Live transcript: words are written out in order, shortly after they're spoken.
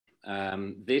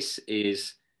This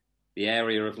is the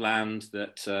area of land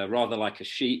that, rather like a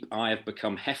sheep, I have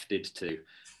become hefted to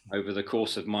over the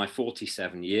course of my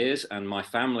 47 years, and my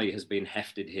family has been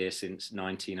hefted here since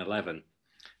 1911.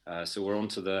 So we're on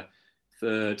to the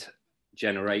third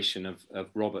generation of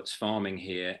Robert's farming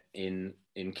here in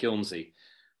Kilnsey.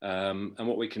 And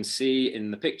what we can see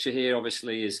in the picture here,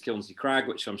 obviously, is Kilnsey Crag,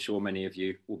 which I'm sure many of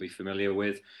you will be familiar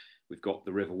with. We've got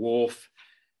the River Wharfe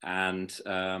and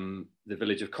the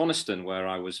village of Coniston, where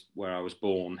I was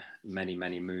born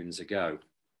many moons ago.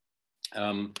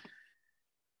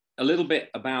 A little bit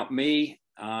about me.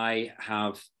 I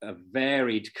have a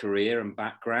varied career and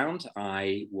background.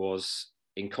 I was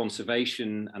in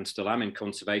conservation and still am in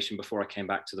conservation before I came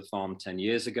back to the farm 10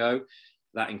 years ago.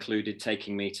 That included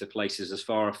taking me to places as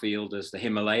far afield as the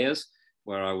Himalayas,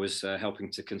 where I was helping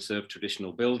to conserve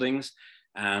traditional buildings,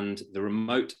 and the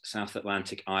remote South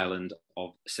Atlantic island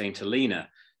of St. Helena,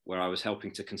 where I was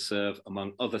helping to conserve,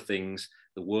 among other things,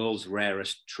 the world's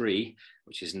rarest tree,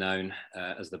 which is known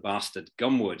as the bastard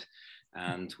gumwood.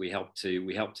 And we helped to,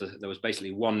 there was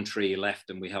basically one tree left,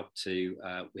 and we helped to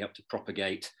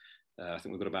propagate. I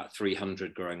think we've got about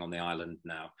 300 growing on the island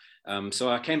now. So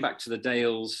I came back to the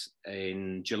Dales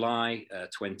in July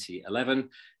 2011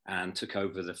 and took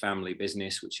over the family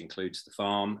business, which includes the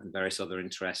farm and various other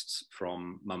interests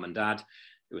from mum and dad,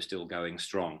 who are still going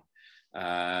strong.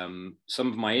 Some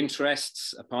of my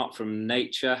interests, apart from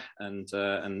nature and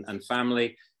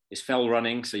family, is fell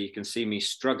running. So you can see me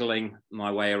struggling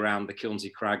my way around the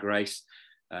Kilnsey Crag race.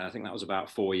 I think that was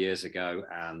about 4 years ago.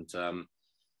 And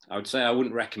I would say I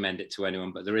wouldn't recommend it to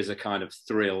anyone, but there is a kind of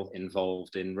thrill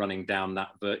involved in running down that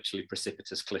virtually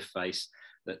precipitous cliff face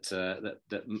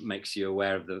that makes you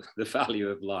aware of the value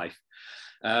of life.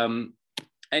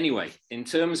 Anyway, in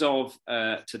terms of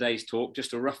today's talk,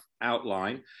 just a rough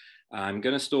outline. I'm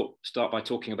going to start by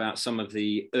talking about some of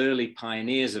the early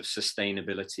pioneers of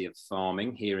sustainability of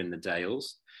farming here in the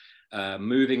Dales,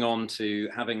 moving on to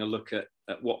having a look at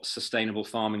what sustainable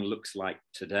farming looks like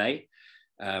today.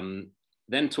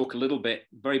 Then talk a little bit,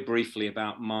 very briefly,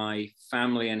 about my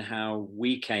family and how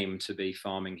we came to be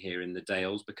farming here in the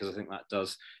Dales, because I think that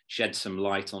does shed some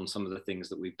light on some of the things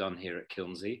that we've done here at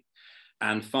Kilnsey.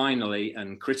 And finally,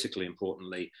 and critically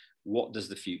importantly, what does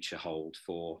the future hold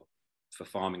for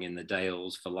farming in the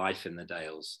Dales, for life in the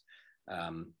Dales,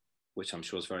 which I'm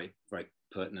sure is very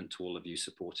pertinent to all of you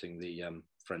supporting the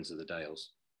Friends of the Dales.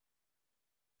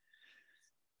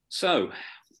 So,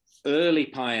 early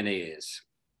pioneers.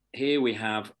 Here we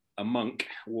have a monk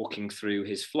walking through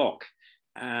his flock,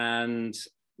 and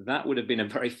that would have been a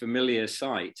very familiar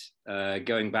sight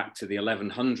going back to the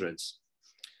 1100s.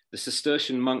 The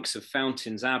Cistercian monks of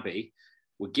Fountains Abbey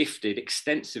were gifted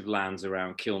extensive lands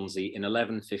around Kilnsey in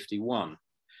 1151.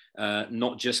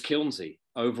 Not just Kilnsey.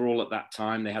 Overall at that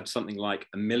time, they had something like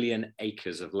 1 million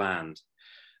acres of land.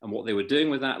 And what they were doing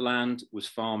with that land was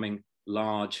farming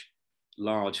large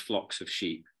flocks of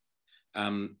sheep.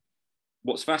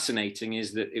 What's fascinating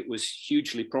is that it was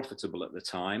hugely profitable at the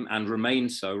time and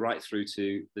remained so right through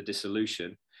to the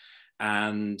dissolution.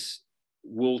 And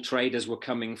wool traders were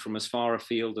coming from as far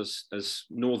afield as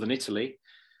northern Italy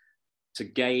to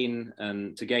gain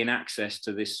access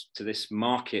to this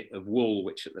market of wool,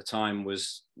 which at the time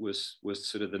was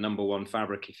sort of the #1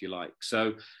 fabric, if you like.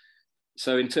 So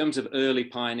in terms of early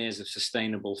pioneers of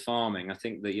sustainable farming, I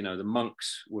think that, the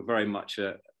monks were very much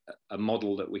a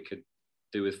model that we could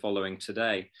do with following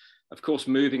today. Of course,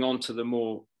 moving on to the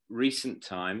more recent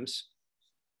times,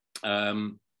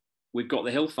 we've got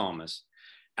the hill farmers,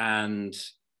 and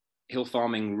hill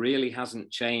farming really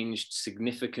hasn't changed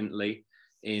significantly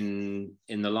in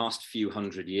the last few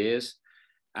hundred years.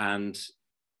 And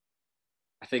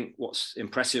I think what's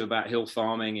impressive about hill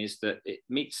farming is that it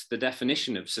meets the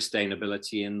definition of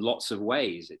sustainability in lots of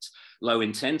ways. It's low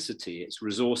intensity, it's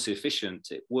resource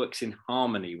efficient, it works in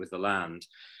harmony with the land.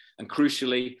 And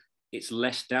crucially, it's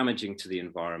less damaging to the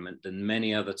environment than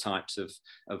many other types of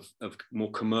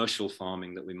more commercial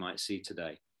farming that we might see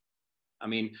today. I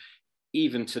mean,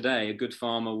 even today, a good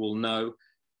farmer will know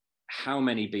how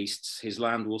many beasts his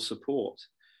land will support.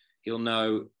 He'll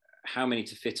know how many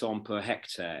to fit on per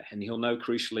hectare, and he'll know,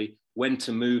 crucially, when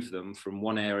to move them from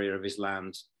one area of his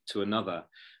land to another.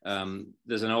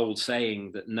 There's an old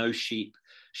saying that no sheep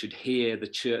should hear the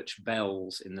church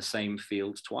bells in the same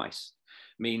field twice.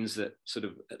 Means that sort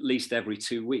of at least every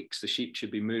 2 weeks, the sheep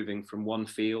should be moving from one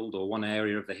field or one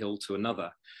area of the hill to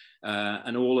another.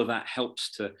 And all of that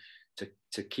helps to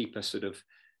keep a sort of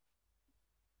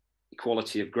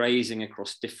equality of grazing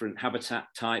across different habitat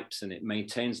types, and it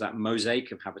maintains that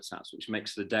mosaic of habitats, which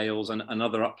makes the dales and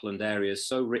other upland areas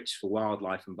so rich for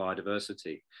wildlife and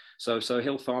biodiversity. So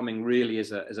hill farming really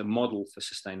is a model for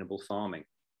sustainable farming.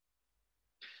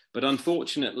 But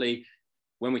unfortunately,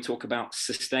 when we talk about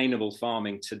sustainable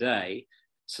farming today,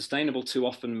 sustainable too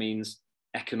often means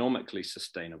economically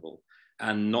sustainable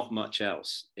and not much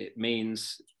else. It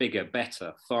means bigger,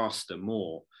 better, faster,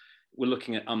 more. We're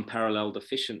looking at unparalleled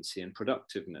efficiency and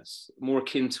productiveness, more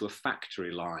akin to a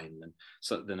factory line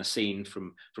than a scene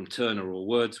from Turner or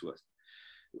Wordsworth.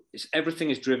 Everything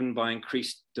is driven by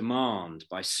increased demand,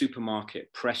 by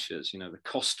supermarket pressures, the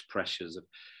cost pressures of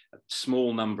a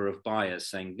small number of buyers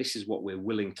saying, this is what we're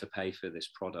willing to pay for this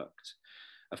product.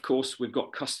 Of course, we've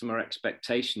got customer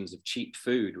expectations of cheap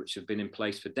food, which have been in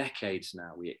place for decades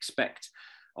now. We expect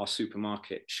our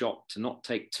supermarket shop to not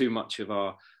take too much of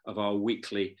our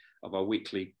weekly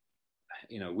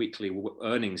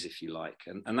earnings, if you like.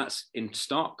 And that's in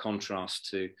stark contrast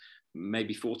to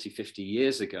maybe 40, 50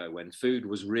 years ago, when food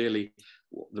was really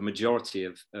the majority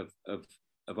of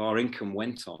our income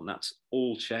went on. That's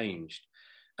all changed.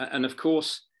 And of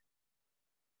course,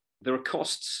 there are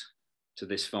costs to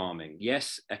this farming.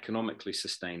 Yes, economically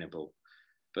sustainable,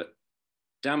 but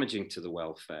damaging to the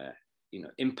welfare,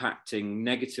 impacting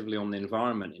negatively on the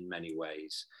environment in many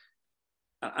ways.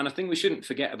 And I think we shouldn't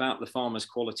forget about the farmer's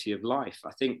quality of life.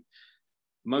 I think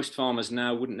most farmers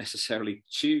now wouldn't necessarily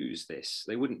choose this.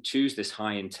 They wouldn't choose this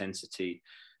high intensity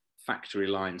factory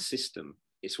line system.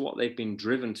 It's what they've been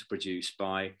driven to produce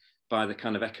by the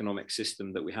kind of economic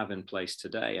system that we have in place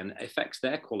today, and it affects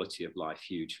their quality of life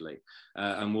hugely.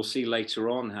 And we'll see later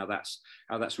on how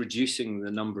that's reducing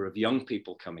the number of young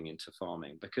people coming into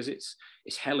farming, because it's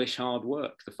hellish hard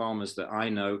work. The farmers that I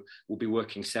know will be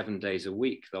working 7 days a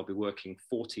week. They'll be working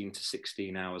 14 to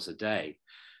 16 hours a day.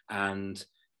 And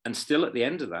still at the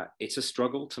end of that, it's a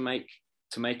struggle to make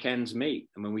ends meet.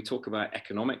 And when we talk about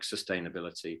economic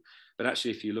sustainability, but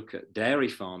actually if you look at dairy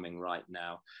farming right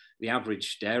now, the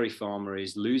average dairy farmer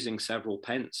is losing several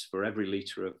pence for every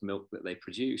litre of milk that they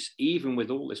produce, even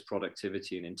with all this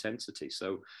productivity and intensity.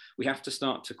 So we have to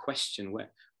start to question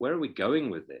where are we going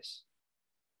with this?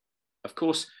 Of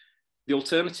course, the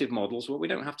alternative models, well, we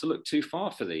don't have to look too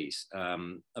far for these.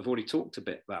 I've already talked a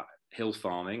bit about hill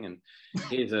farming, and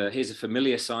here's a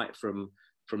familiar site from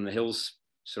the hills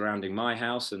surrounding my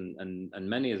house and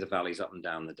many of the valleys up and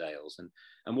down the dales.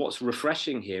 And what's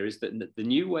refreshing here is that the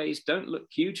new ways don't look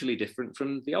hugely different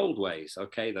from the old ways.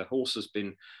 Okay, the horse has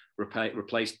been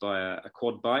replaced by a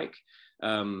quad bike,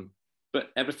 but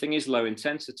everything is low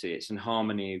intensity. It's in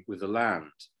harmony with the land.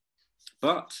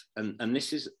 But, and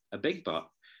this is a big but,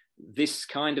 this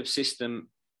kind of system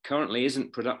currently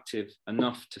isn't productive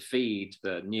enough to feed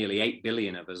the nearly 8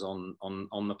 billion of us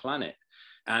on the planet.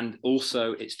 And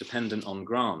also it's dependent on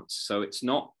grants. So it's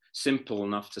not simple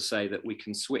enough to say that we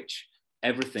can switch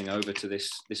everything over to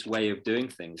this way of doing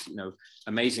things,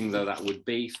 amazing though that would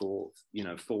be for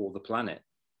the planet.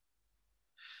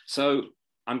 So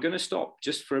I'm going to stop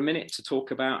just for a minute to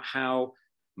talk about how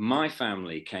my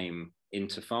family came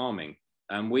into farming.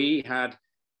 And we had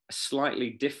a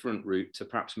slightly different route to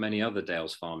perhaps many other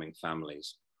Dales farming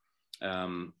families.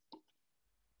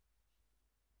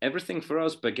 Everything for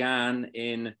us began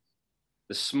in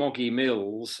the smoggy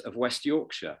mills of West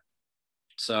Yorkshire.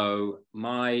 So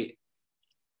my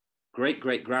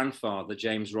great-great-grandfather,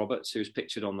 James Roberts, who's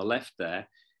pictured on the left there,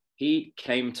 he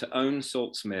came to own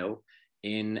Salts Mill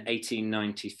in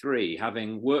 1893,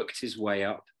 having worked his way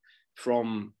up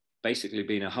from basically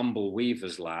being a humble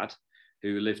weaver's lad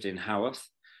who lived in Haworth.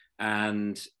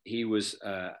 And he was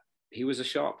a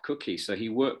sharp cookie. So he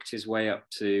worked his way up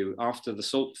to, after the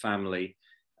Salt family,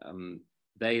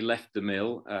 they left the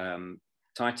mill.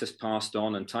 Titus passed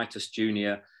on, and Titus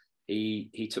Jr.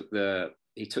 he took the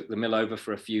mill over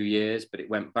for a few years, but it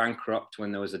went bankrupt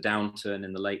when there was a downturn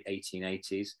in the late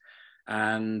 1880s,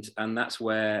 and that's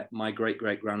where my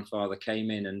great-great-grandfather came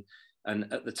in.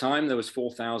 And at the time there was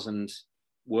 4,000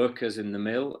 workers in the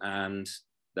mill, and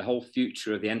the whole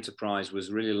future of the enterprise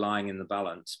was really lying in the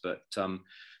balance. But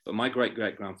my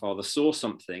great-great-grandfather saw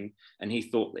something, and he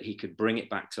thought that he could bring it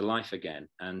back to life again.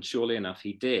 And surely enough,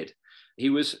 he did. He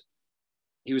was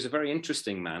a very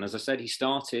interesting man. As I said, he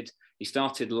started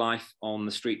life on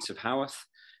the streets of Haworth,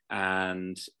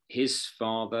 and his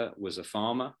father was a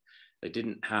farmer. They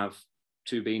didn't have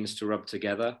two beans to rub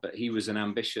together, but he was an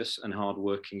ambitious and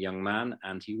hardworking young man,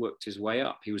 and he worked his way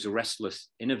up. He was a restless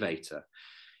innovator.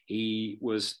 He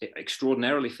was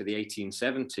extraordinarily, for the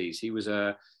 1870s, he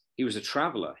he was a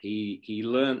traveler. He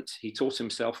taught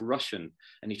himself Russian,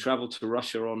 and he traveled to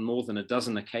Russia on more than a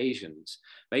dozen occasions,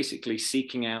 basically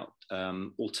seeking out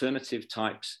alternative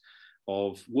types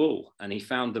of wool. And he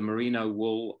found the merino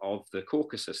wool of the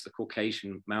Caucasus, the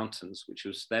Caucasian mountains, which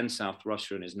was then South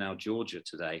Russia and is now Georgia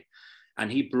today.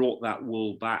 And he brought that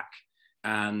wool back,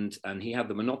 and he had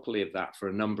the monopoly of that for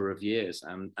a number of years,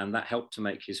 and that helped to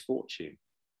make his fortune.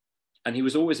 And he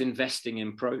was always investing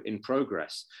in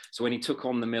progress. So when he took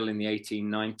on the mill in the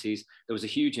 1890s, there was a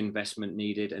huge investment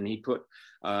needed, and he put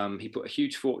a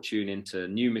huge fortune into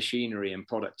new machinery and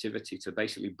productivity to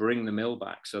basically bring the mill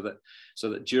back, so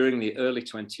that during the early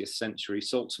 20th century,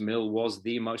 Salt's Mill was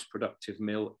the most productive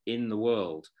mill in the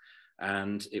world.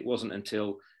 And it wasn't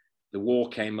until the war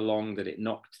came along that it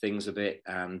knocked things a bit.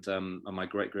 And my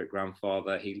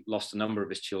great-great-grandfather, he lost a number of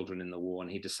his children in the war,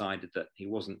 and he decided that he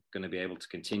wasn't going to be able to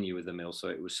continue with the mill. So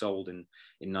it was sold in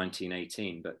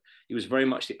 1918. But he was very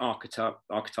much the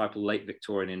archetypal late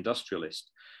Victorian industrialist.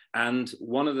 And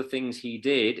one of the things he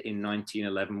did in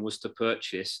 1911 was to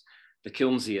purchase the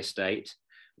Kilnsey estate,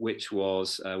 which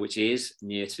is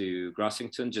near to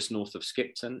Grassington, just north of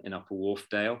Skipton in Upper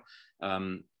Wharfedale.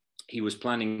 He was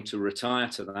planning to retire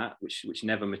to that, which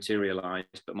never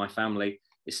materialized, but my family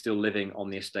is still living on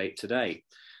the estate today.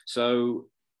 So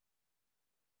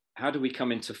how do we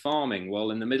come into farming?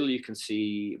 Well, in the middle, you can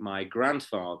see my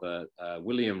grandfather,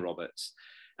 William Roberts,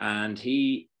 and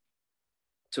he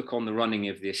took on the running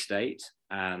of the estate,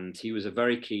 and he was a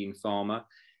very keen farmer.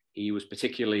 He was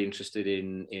particularly interested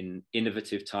in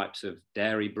innovative types of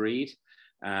dairy breed.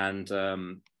 And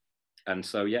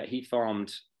so, yeah, he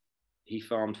farmed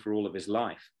for all of his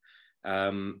life.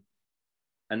 And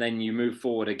then you move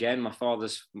forward again. My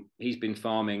he's been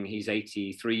farming. He's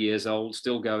 83 years old,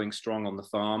 still going strong on the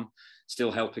farm,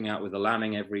 still helping out with the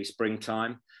lambing every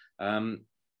springtime.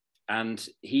 And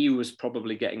he was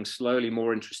probably getting slowly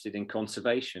more interested in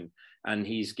conservation. And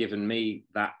he's given me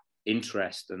that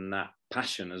interest and that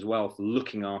passion as well for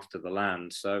looking after the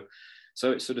land. So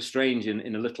it's sort of strange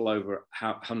in a little over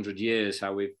 100 years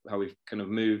how we've kind of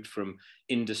moved from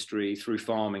industry through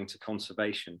farming to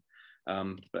conservation.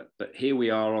 But here we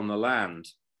are on the land.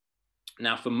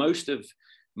 Now, for most of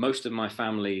my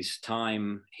family's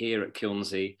time here at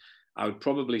Kilnsey, I would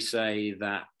probably say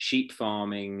that sheep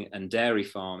farming and dairy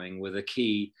farming were the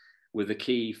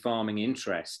key farming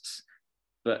interests.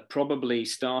 But probably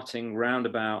starting round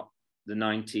about the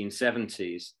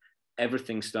 1970s,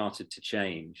 everything started to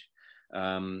change.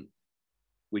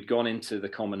 We'd gone into the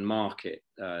common market,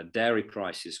 dairy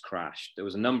prices crashed. There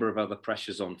was a number of other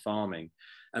pressures on farming,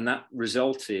 and that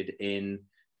resulted in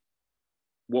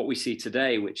what we see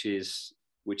today, which is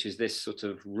this sort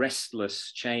of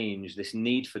restless change, this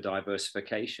need for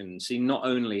diversification, seen not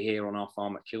only here on our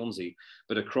farm at Kilnsey,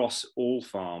 but across all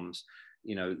farms,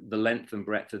 the length and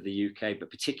breadth of the UK, but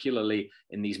particularly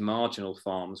in these marginal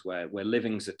farms where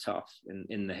livings are tough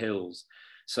in the hills.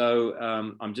 So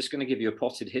I'm just going to give you a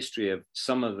potted history of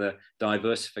some of the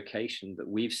diversification that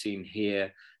we've seen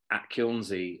here at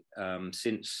Kilnsey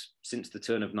since the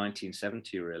turn of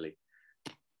 1970, really.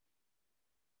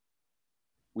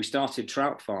 We started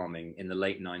trout farming in the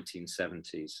late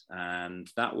 1970s, and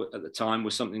that at the time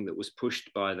was something that was pushed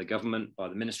by the government, by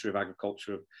the Ministry of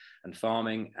Agriculture and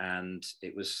Farming, and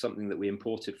it was something that we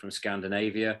imported from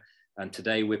Scandinavia. And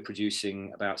today we're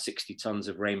producing about 60 tons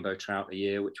of rainbow trout a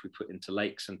year, which we put into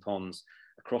lakes and ponds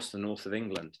across the north of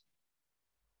England.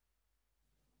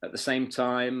 At the same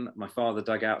time, my father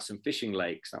dug out some fishing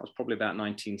lakes. That was probably about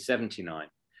 1979.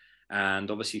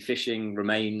 And obviously fishing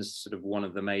remains sort of one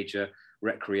of the major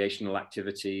recreational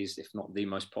activities, if not the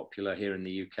most popular here in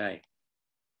the UK.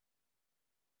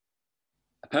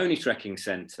 A pony trekking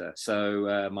centre.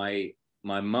 So my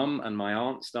mum and my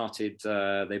aunt started,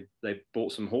 they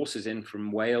bought some horses in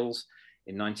from Wales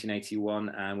in 1981,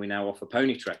 and we now offer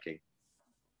pony trekking.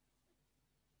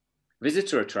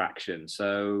 Visitor attraction.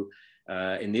 So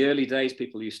in the early days,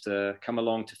 people used to come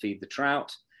along to feed the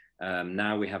trout.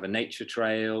 Now we have a nature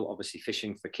trail, obviously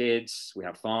fishing for kids. We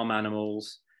have farm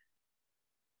animals.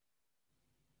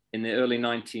 In the early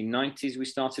 1990s, we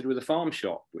started with a farm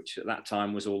shop, which at that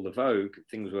time was all the vogue.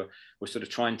 Things were sort of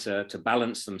trying to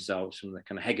balance themselves from the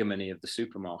kind of hegemony of the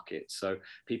supermarket. So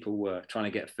people were trying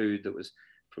to get food that was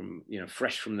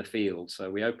fresh from the field.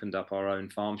 So we opened up our own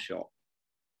farm shop.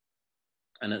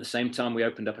 And at the same time, we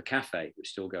opened up a cafe,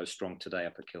 which still goes strong today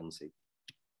up at Kilnsey.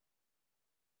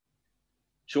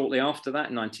 Shortly after that,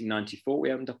 in 1994,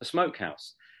 we opened up a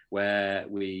smokehouse where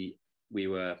we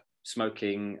were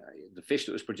smoking the fish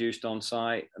that was produced on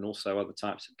site and also other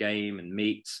types of game and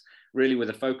meats, really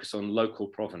with a focus on local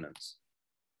provenance.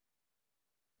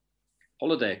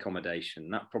 holiday accommodation.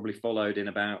 That probably followed in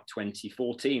about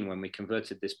 2014 when we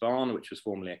converted this barn, which was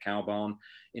formerly a cow barn,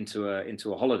 into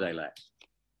a holiday let.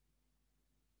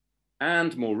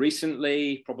 And more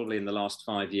recently, probably in the last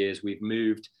 5 years, we've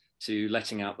moved to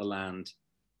letting out the land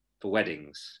for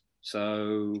weddings.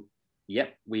 So,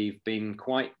 yep, we've been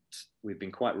quite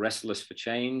restless for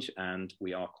change, and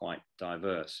we are quite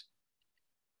diverse.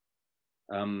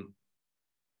 And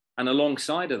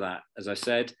alongside of that, as I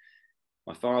said,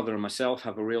 my father and myself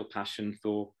have a real passion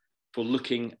for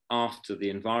looking after the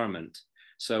environment.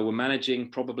 So we're managing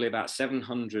probably about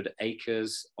 700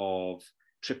 acres of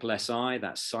SSSI,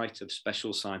 that's Site of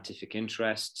Special Scientific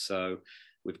Interest. So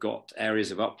we've got areas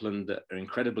of upland that are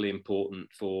incredibly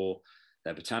important for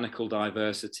their botanical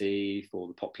diversity, for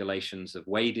the populations of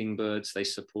wading birds they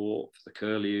support, for the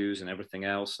curlews and everything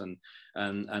else. And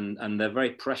they're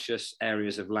very precious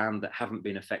areas of land that haven't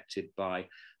been affected by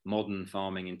modern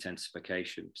farming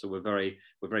intensification. So we're very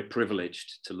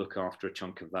privileged to look after a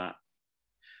chunk of that.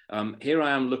 Here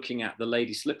I am looking at the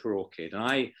lady slipper orchid, and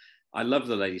I love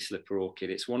the lady slipper orchid.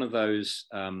 It's one of those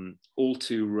all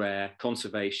too rare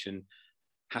conservation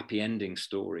happy ending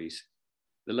stories.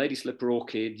 The lady slipper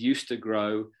orchid used to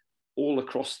grow all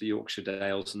across the Yorkshire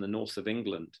Dales and the north of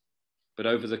England, but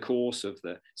over the course of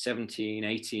the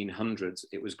 1800s,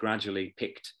 it was gradually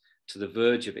picked to the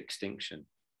verge of extinction,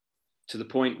 to the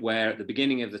point where at the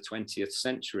beginning of the 20th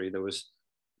century, there was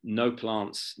no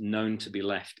plants known to be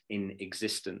left in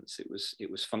existence. It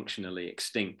was functionally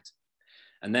extinct.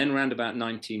 And then around about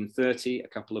 1930, a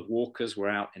couple of walkers were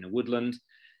out in a woodland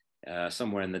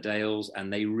somewhere in the Dales,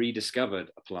 and they rediscovered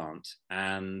a plant.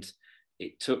 And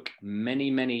it took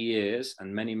many, many years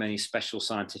and many, many special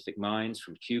scientific minds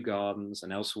from Kew Gardens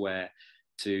and elsewhere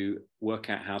to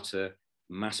work out how to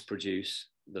mass produce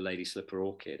the lady slipper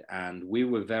orchid. And we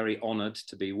were very honored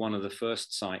to be one of the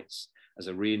first sites as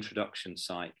a reintroduction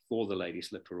site for the lady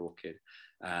slipper orchid.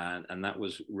 And that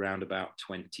was round about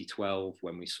 2012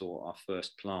 when we saw our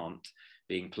first plant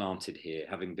being planted here,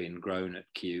 having been grown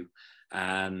at Kew.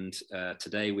 And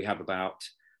today we have about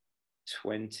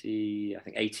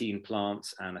 18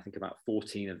 plants, and I think about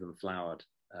 14 of them flowered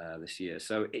this year.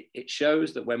 So it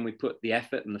shows that when we put the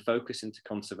effort and the focus into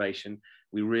conservation,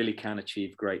 we really can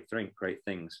achieve great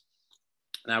things.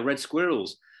 Now, red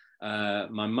squirrels.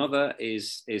 My mother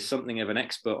is something of an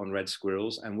expert on red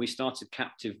squirrels, and we started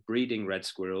captive breeding red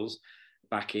squirrels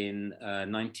back in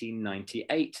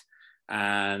 1998.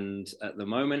 And at the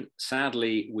moment,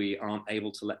 sadly, we aren't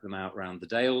able to let them out around the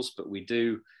Dales, but we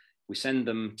send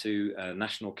them to a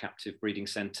National Captive Breeding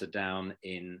Centre down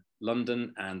in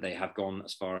London, and they have gone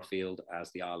as far afield as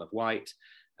the Isle of Wight,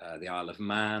 the Isle of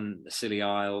Man, the Scilly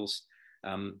Isles.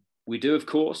 We do, of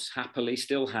course, happily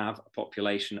still have a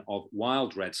population of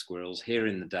wild red squirrels here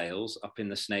in the Dales, up in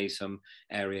the Snaisham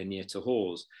area near to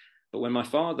Hawes. But when my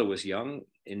father was young,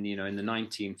 in the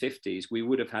 1950s, we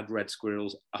would have had red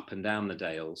squirrels up and down the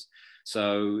Dales.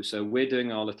 So we're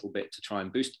doing our little bit to try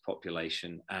and boost the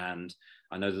population. And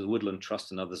I know that the Woodland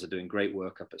Trust and others are doing great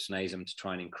work up at Snaisham to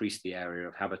try and increase the area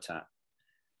of habitat.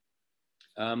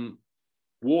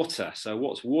 Water. So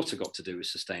what's water got to do with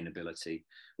sustainability?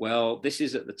 Well, this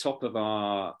is at the top of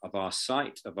our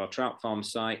site, of our trout farm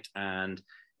site, and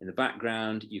in the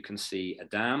background you can see a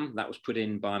dam that was put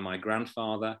in by my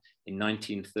grandfather in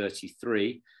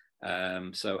 1933.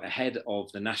 So ahead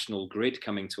of the national grid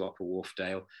coming to Upper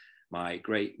Wharfedale, my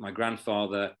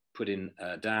grandfather put in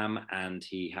a dam, and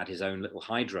he had his own little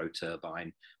hydro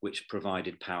turbine which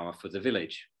provided power for the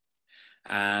village.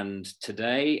 And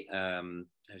today,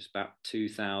 it was about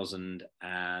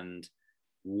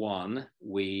 2001,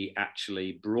 we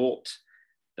actually brought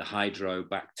the hydro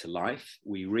back to life.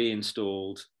 We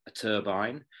reinstalled a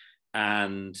turbine,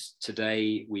 and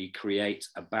today we create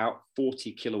about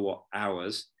 40 kilowatt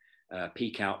hours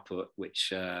peak output,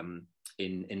 which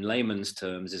in layman's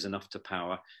terms is enough to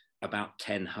power about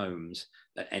 10 homes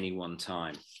at any one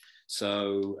time.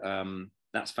 So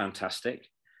that's fantastic.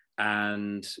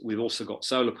 And we've also got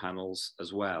solar panels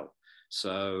as well.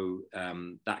 So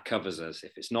that covers us.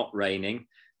 If it's not raining,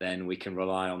 then we can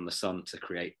rely on the sun to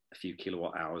create a few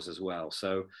kilowatt hours as well.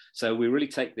 So we really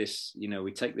take this,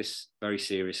 we take this very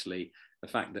seriously. The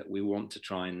fact that we want to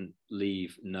try and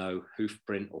leave no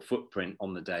hoofprint or footprint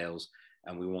on the Dales,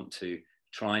 and we want to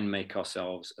try and make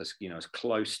ourselves as as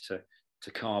close to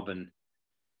carbon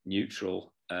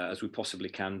neutral as we possibly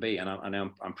can be. And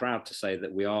I'm proud to say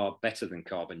that we are better than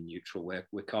carbon neutral.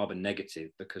 We're carbon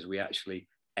negative because we actually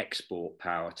export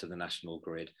power to the national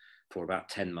grid for about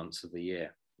 10 months of the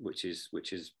year. which is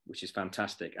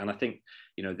fantastic. And I think,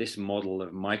 you know, this model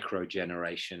of micro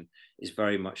generation is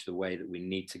very much the way that we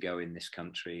need to go in this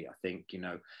country. I think, you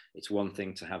know, it's one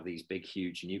thing to have these big,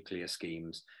 huge nuclear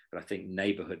schemes, but I think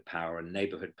neighborhood power and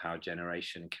neighborhood power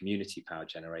generation and community power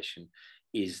generation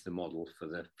is the model for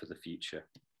the future.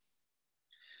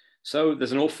 So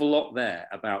there's an awful lot there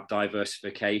about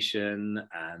diversification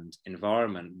and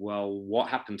environment. Well, what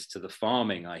happens to the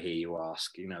farming, I hear you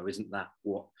ask? You know, isn't that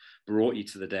what brought you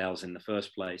to the Dales in the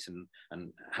first place?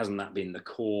 And hasn't that been the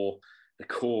core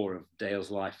of Dales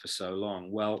life for so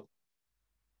long? Well,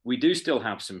 we do still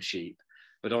have some sheep,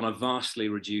 but on a vastly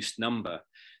reduced number.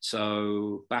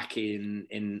 So back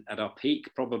at our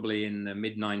peak, probably in the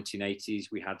mid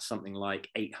 1980s, we had something like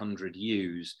 800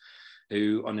 ewes,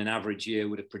 who on an average year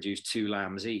would have produced 2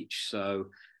 lambs each. So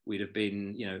we'd have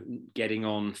been, you know, getting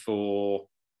on for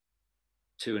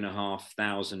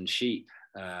 2,500 sheep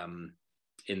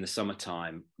in the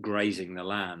summertime grazing the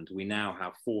land. We now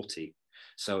have 40.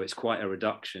 So it's quite a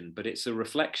reduction, but it's a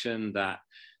reflection that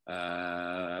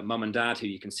mum and dad, who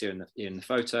you can see in the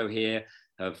photo here,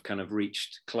 have kind of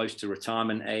reached close to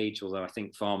retirement age, although I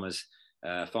think farmers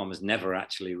never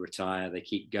actually retire. They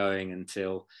keep going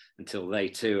until they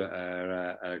too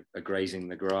are grazing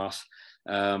the grass.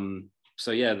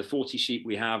 So yeah, the 40 sheep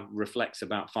we have reflects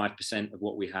about 5% of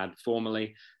what we had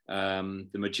formerly. The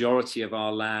majority of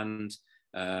our land,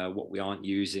 what we aren't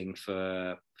using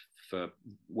for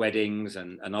weddings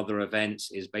and other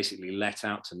events, is basically let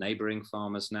out to neighboring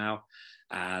farmers now.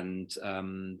 And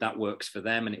that works for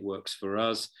them and it works for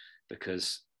us,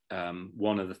 because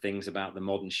one of the things about the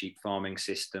modern sheep farming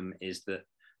system is that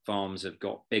farms have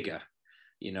got bigger.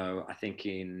 You know, I think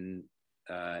in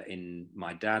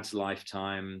my dad's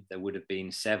lifetime, there would have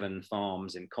been 7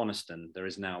 farms in Coniston. There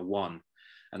is now 1.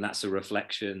 And that's a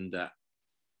reflection that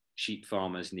sheep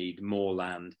farmers need more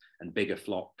land and bigger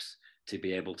flocks to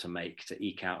be able to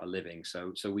eke out a living.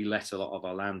 So we let a lot of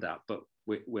our land out, but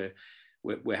we're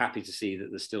happy to see that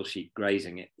there's still sheep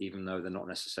grazing it, even though they're not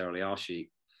necessarily our sheep.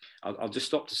 I'll just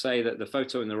stop to say that the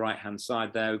photo on the right-hand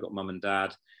side there, we've got mum and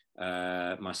dad,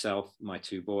 myself, my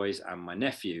 2 boys, and my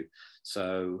nephew.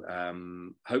 So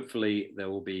hopefully there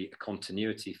will be a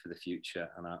continuity for the future,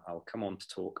 and I'll come on to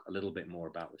talk a little bit more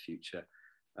about the future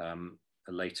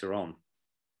later on.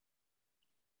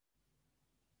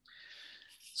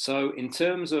 So in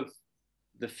terms of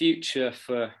the future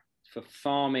for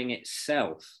farming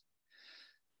itself,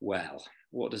 well,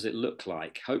 what does it look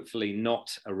like? Hopefully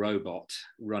not a robot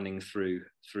running through,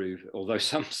 although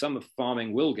some of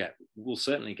farming will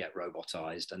certainly get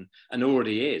robotized and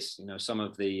already is. You know, some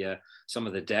of the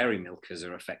dairy milkers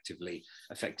are effectively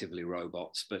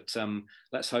robots, but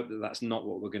let's hope that that's not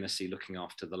what we're going to see looking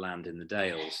after the land in the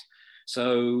Dales.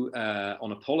 So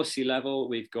on a policy level,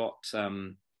 we've got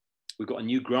a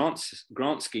new grant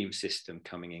scheme system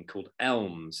coming in called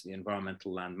ELMS, the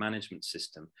Environmental Land Management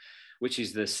System, which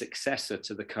is the successor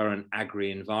to the current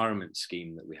agri-environment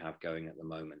scheme that we have going at the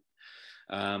moment.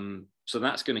 So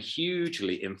that's going to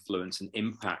hugely influence and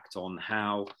impact on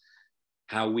how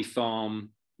we farm,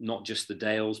 not just the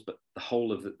Dales, but the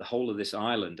whole of this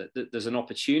island. There's an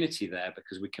opportunity there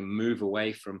because we can move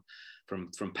away from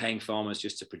paying farmers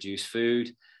just to produce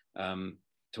food,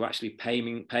 to actually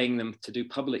paying them to do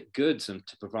public goods and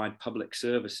to provide public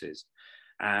services.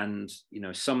 And, you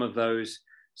know, some of those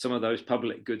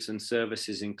public goods and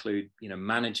services include, you know,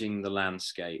 managing the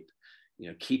landscape, you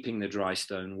know, keeping the dry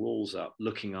stone walls up,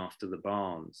 looking after the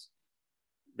barns.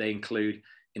 They include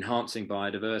enhancing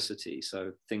biodiversity.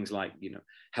 So things like, you know,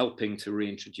 helping to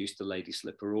reintroduce the lady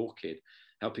slipper orchid,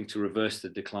 helping to reverse the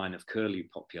decline of curlew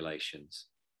populations.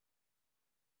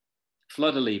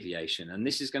 Flood alleviation, and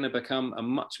this is going to become a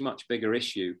much, much bigger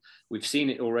issue. We've seen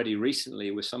it already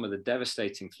recently with some of the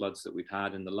devastating floods that we've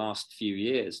had in the last few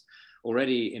years.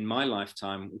 Already in my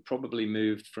lifetime, we probably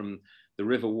moved from the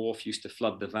River Wharfe used to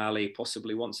flood the valley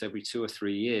possibly once every 2 or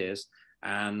 3 years.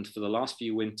 And for the last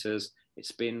few winters,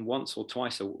 it's been once or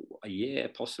twice a year,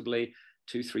 possibly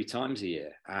 2-3 times a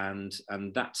year. And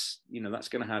that's, you know, that's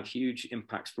going to have huge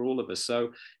impacts for all of us.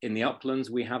 So in the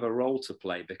uplands, we have a role to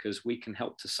play because we can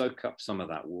help to soak up some of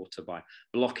that water by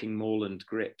blocking moorland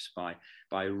grips, by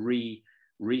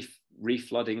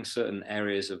reflooding certain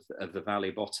areas of the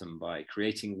valley bottom, by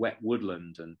creating wet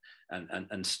woodland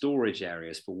and storage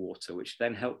areas for water, which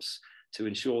then helps to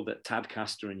ensure that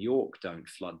Tadcaster and York don't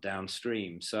flood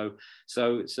downstream. So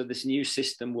this new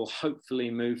system will hopefully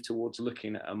move towards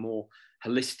looking at a more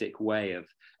holistic way of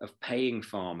paying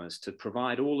farmers to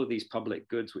provide all of these public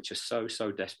goods which are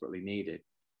so desperately needed.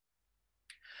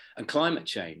 And climate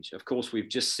change, of course, we've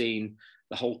just seen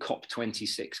the whole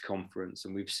COP26 conference,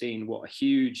 and we've seen what a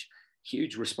huge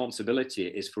huge responsibility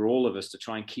it is for all of us to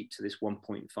try and keep to this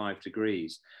 1.5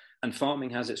 degrees. And farming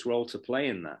has its role to play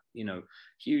in that. You know,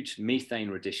 huge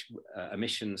methane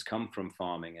emissions come from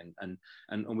farming, and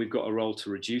we've got a role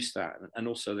to reduce that. And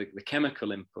also the chemical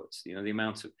inputs, you know, the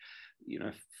amount of, you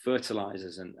know,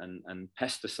 fertilizers and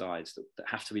pesticides that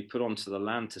have to be put onto the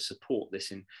land to support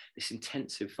this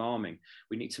intensive farming.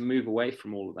 We need to move away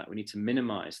from all of that. We need to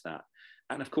minimize that.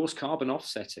 And of course, carbon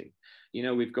offsetting. You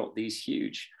know, we've got these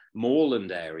huge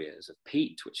moorland areas of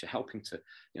peat, which are helping to,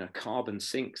 you know, carbon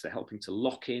sinks, they're helping to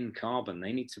lock in carbon.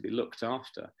 They need to be looked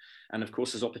after. And of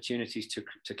course, there's opportunities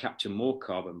to capture more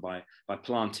carbon by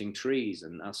planting trees.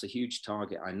 And that's a huge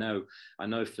target. I know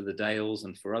for the Dales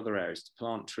and for other areas to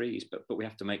plant trees, but we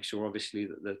have to make sure, obviously,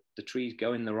 that the trees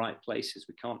go in the right places.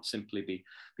 We can't simply be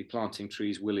planting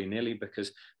trees willy-nilly,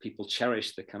 because people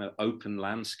cherish the kind of open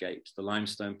landscapes, the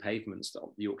limestone pavements that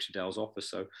the Yorkshire Dales offer.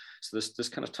 So there's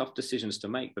kind of tough decisions to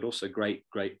make, but also great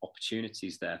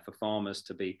opportunities there for farmers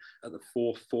to be at the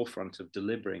forefront of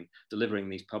delivering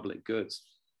these public goods.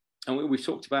 And we've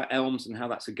talked about elms and how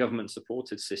that's a government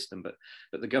supported system, but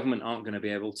the government aren't going to be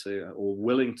able to or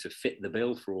willing to fit the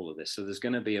bill for all of this. So there's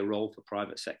going to be a role for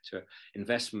private sector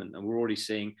investment. And we're already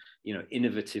seeing, you know,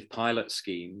 innovative pilot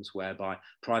schemes whereby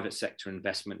private sector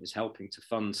investment is helping to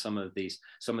fund some of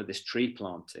this tree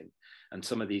planting and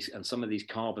some of these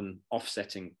carbon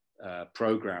offsetting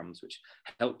programs, which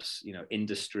helps, you know,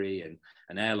 industry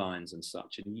and airlines and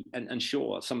such. And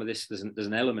sure, some of this there's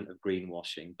an element of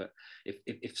greenwashing, but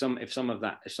if some of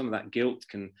that guilt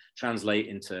can translate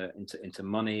into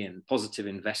money and positive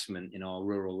investment in our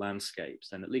rural landscapes,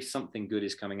 then at least something good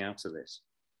is coming out of this.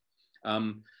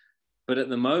 But at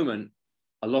the moment,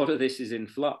 a lot of this is in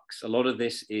flux. A lot of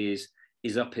this is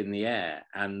up in the air,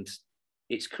 and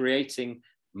it's creating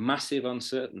massive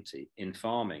uncertainty in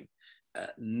farming.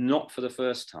 Not for the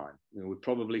first time. You know, we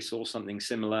probably saw something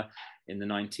similar in the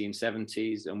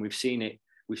 1970s, and we've seen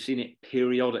it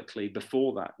periodically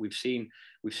before that. We've seen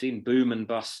boom and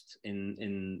bust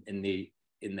in the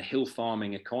hill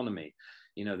farming economy.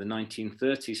 You know, the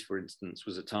 1930s, for instance,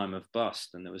 was a time of bust,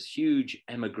 and there was huge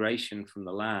emigration from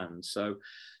the land. So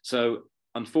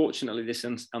unfortunately, this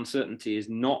uncertainty is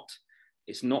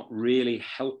not really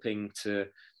helping to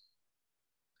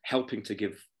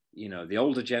give, you know, the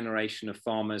older generation of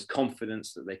farmers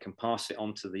confidence that they can pass it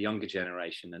on to the younger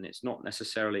generation. And it's not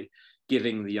necessarily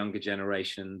giving the younger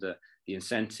generation the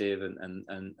incentive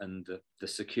and the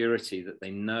security that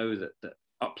they know that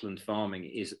upland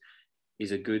farming is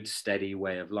a good, steady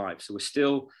way of life. So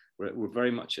we're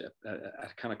very much at a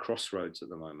kind of crossroads at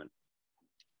the moment.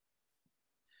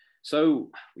 So,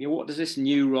 you know, what does this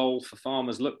new role for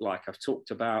farmers look like? I've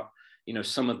talked about, you know,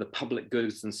 some of the public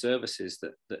goods and services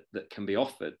that can be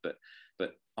offered, but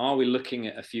are we looking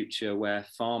at a future where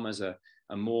farmers are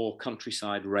more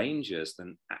countryside rangers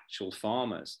than actual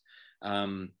farmers?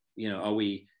 You know, are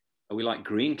we like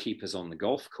greenkeepers on the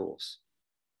golf course,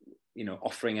 you know,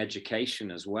 offering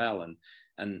education as well?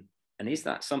 And is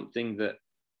that something that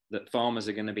farmers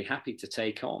are going to be happy to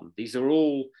take on? These are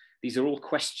all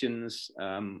questions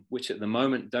which at the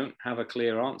moment don't have a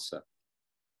clear answer.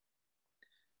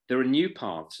 There are new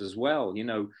paths as well. You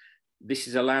know, this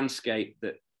is a landscape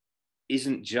that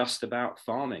isn't just about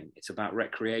farming. It's about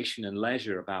recreation and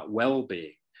leisure, about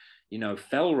well-being. You know,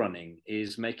 fell running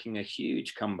is making a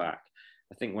huge comeback.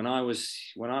 I think when I was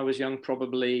young,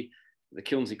 probably the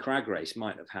Kilnsey Crag Race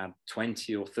might have had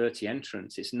 20 or 30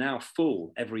 entrants. It's now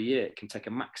full every year. It can take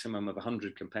a maximum of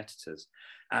 100 competitors.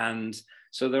 And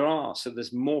so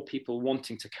there's more people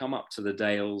wanting to come up to the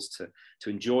Dales to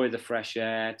enjoy the fresh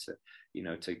air,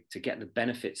 to get the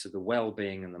benefits of the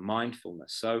well-being and the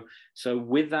mindfulness. So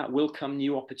with that will come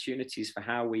new opportunities for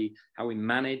how we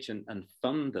manage and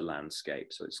fund the landscape.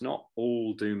 So it's not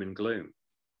all doom and gloom.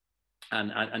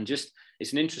 And just,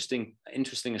 it's an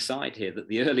interesting aside here that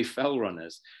the early fell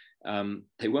runners,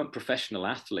 they weren't professional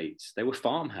athletes. They were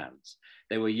farmhands.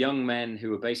 They were young men who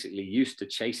were basically used to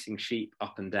chasing sheep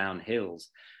up and down hills.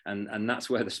 And that's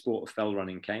where the sport of fell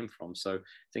running came from. So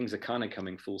things are kind of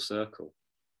coming full circle.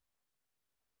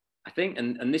 I think,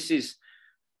 and this is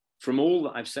from all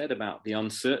that I've said about the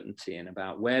uncertainty and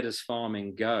about where does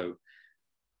farming go,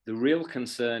 the real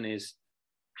concern is,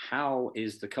 how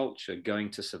is the culture going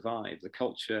to survive? The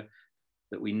culture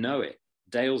that we know it.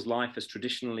 Dale's life has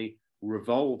traditionally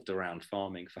revolved around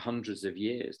farming for hundreds of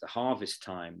years. The harvest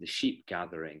time, the sheep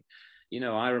gathering. You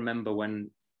know, I remember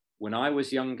when I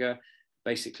was younger,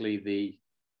 basically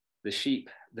the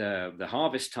sheep, the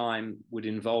harvest time would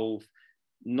involve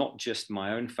not just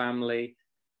my own family,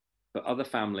 but other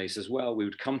families as well. We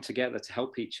would come together to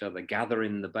help each other gather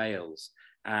in the bales.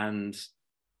 And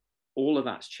all of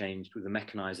that's changed with the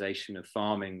mechanization of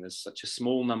farming. There's such a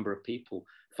small number of people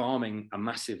farming a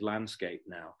massive landscape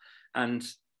now. And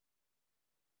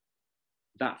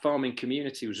that farming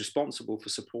community was responsible for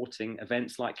supporting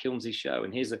events like Kilnsey Show.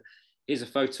 And here's a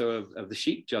photo of the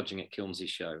sheep judging at Kilnsey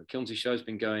Show. Kilnsey Show has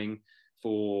been going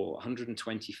for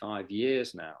 125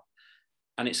 years now.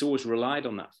 And it's always relied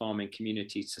on that farming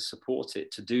community to support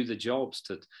it, to do the jobs,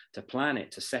 to plan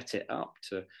it, to set it up,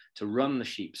 to run the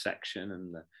sheep section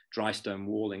and the dry stone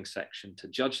walling section, to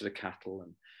judge the cattle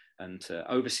and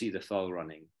to oversee the foal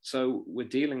running. So we're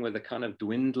dealing with a kind of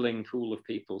dwindling pool of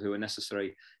people who are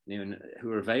necessary,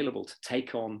 who are available to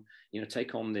take on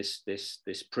this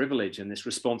privilege and this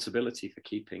responsibility for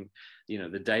keeping,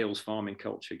 the Dales farming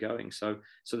culture going. So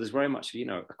there's very much,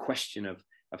 a question of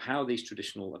how these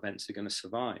traditional events are going to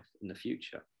survive in the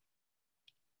future.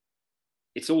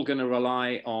 It's all going to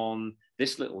rely on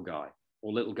this little guy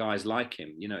or little guys like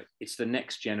him. It's the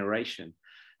next generation.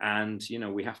 And,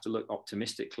 we have to look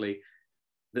optimistically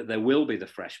that there will be the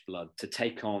fresh blood to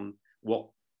take on what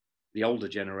the older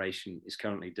generation is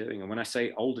currently doing. And when I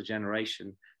say older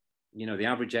generation, the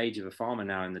average age of a farmer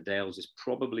now in the Dales is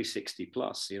probably 60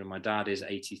 plus. My dad is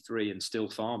 83 and still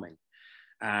farming.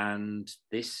 And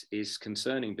this is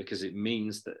concerning because it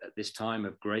means that at this time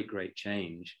of great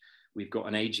change, we've got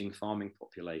an aging farming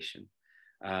population.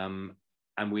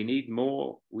 And we need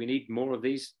more of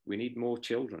these. We need more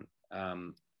children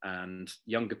and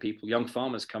younger people, young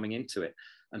farmers coming into it.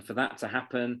 And for that to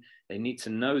happen, they need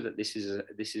to know that this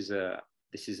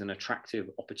is an attractive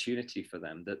opportunity for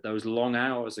them, that those long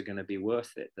hours are going to be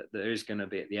worth it, that there is going to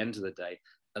be, at the end of the day,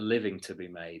 a living to be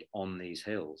made on these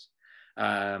hills.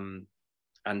 And,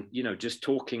 just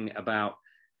talking about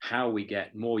how we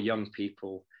get more young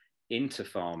people into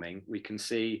farming, we can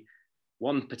see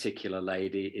one particular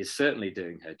lady is certainly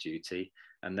doing her duty.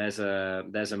 And there's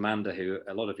Amanda, who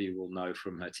a lot of you will know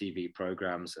from her TV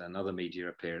programs and other media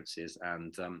appearances.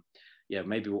 And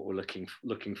maybe what we're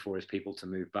looking for is people to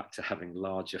move back to having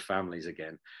larger families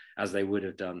again, as they would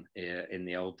have done in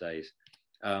the old days.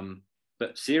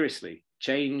 But seriously,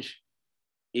 change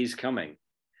is coming.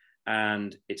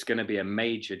 And it's going to be a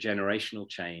major generational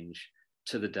change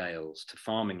to the Dales, to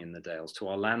farming in the Dales, to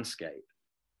our landscape.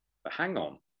 But hang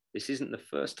on, this isn't the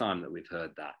first time that we've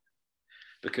heard that.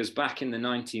 Because back in the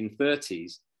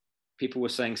 1930s, people were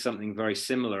saying something very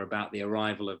similar about the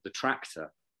arrival of the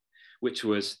tractor, which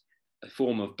was a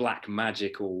form of black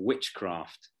magic or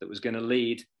witchcraft that was going to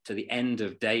lead to the end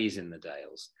of days in the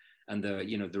Dales and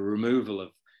the removal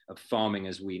of farming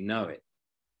as we know it.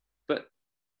 But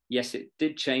yes, it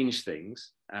did change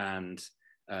things. And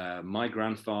my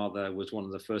grandfather was one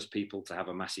of the first people to have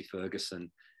a Massey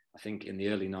Ferguson, I think in the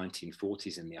early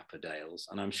 1940s in the Upper Dales.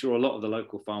 And I'm sure a lot of the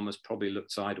local farmers probably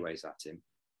looked sideways at him.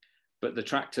 But the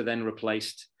tractor then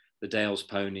replaced the Dales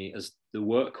pony as the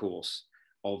workhorse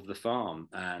of the farm.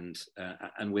 And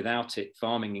without it,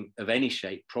 farming of any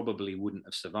shape probably wouldn't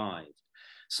have survived.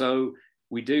 So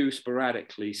we do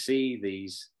sporadically see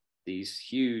these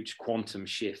huge quantum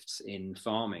shifts in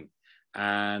farming,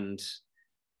 and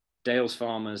Dales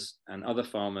farmers and other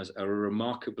farmers are a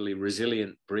remarkably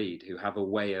resilient breed who have a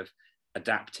way of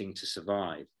adapting to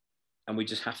survive. And we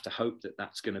just have to hope that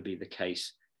that's going to be the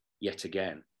case yet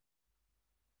again.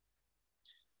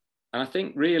 And I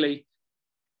think really,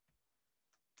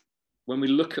 when we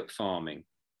look at farming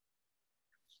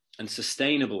and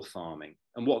sustainable farming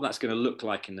and what that's going to look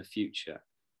like in the future,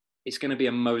 it's going to be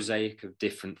a mosaic of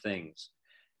different things.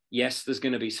 Yes, there's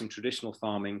going to be some traditional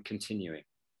farming continuing,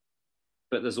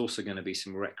 but there's also going to be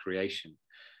some recreation.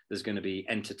 There's going to be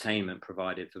entertainment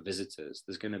provided for visitors.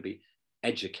 There's going to be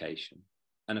education.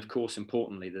 And of course,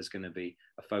 importantly, there's going to be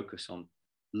a focus on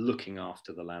looking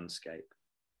after the landscape.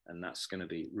 And that's going to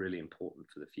be really important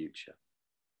for the future.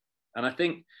 And I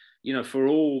think, for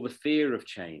all the fear of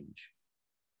change,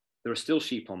 there are still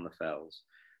sheep on the fells.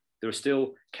 There are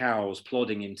still cows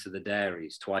plodding into the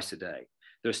dairies twice a day.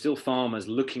 There are still farmers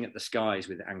looking at the skies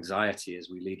with anxiety as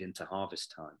we lead into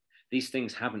harvest time. These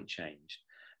things haven't changed,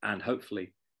 and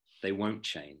hopefully they won't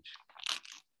change.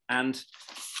 And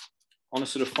on a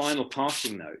sort of final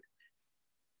passing note,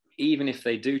 even if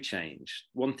they do change,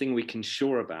 one thing we can be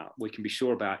sure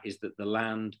about is that the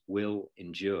land will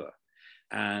endure.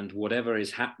 And whatever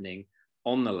is happening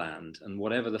on the land and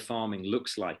whatever the farming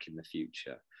looks like in the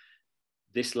future,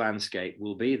 this landscape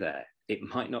will be there. It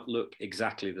might not look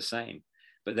exactly the same,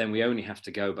 but then we only have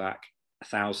to go back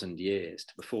 1,000 years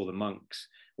to before the monks,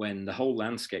 when the whole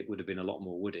landscape would have been a lot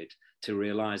more wooded, to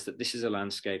realize that this is a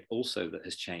landscape also that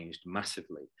has changed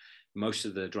massively. most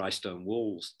of the dry stone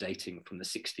walls dating from the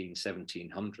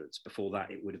 1700s. Before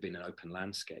that, it would have been an open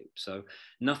landscape. So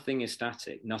nothing is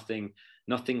static, nothing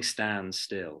stands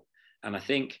still. And I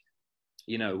think,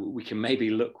 you know, we can maybe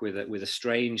look with a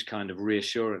strange kind of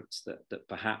reassurance that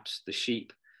perhaps the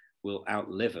sheep will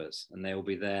outlive us, and they will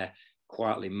be there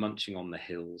quietly munching on the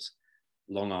hills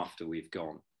long after we've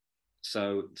gone.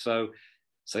 So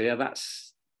yeah,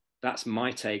 that's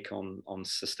my take on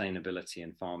sustainability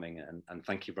and farming. And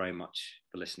thank you very much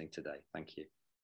for listening today. Thank you.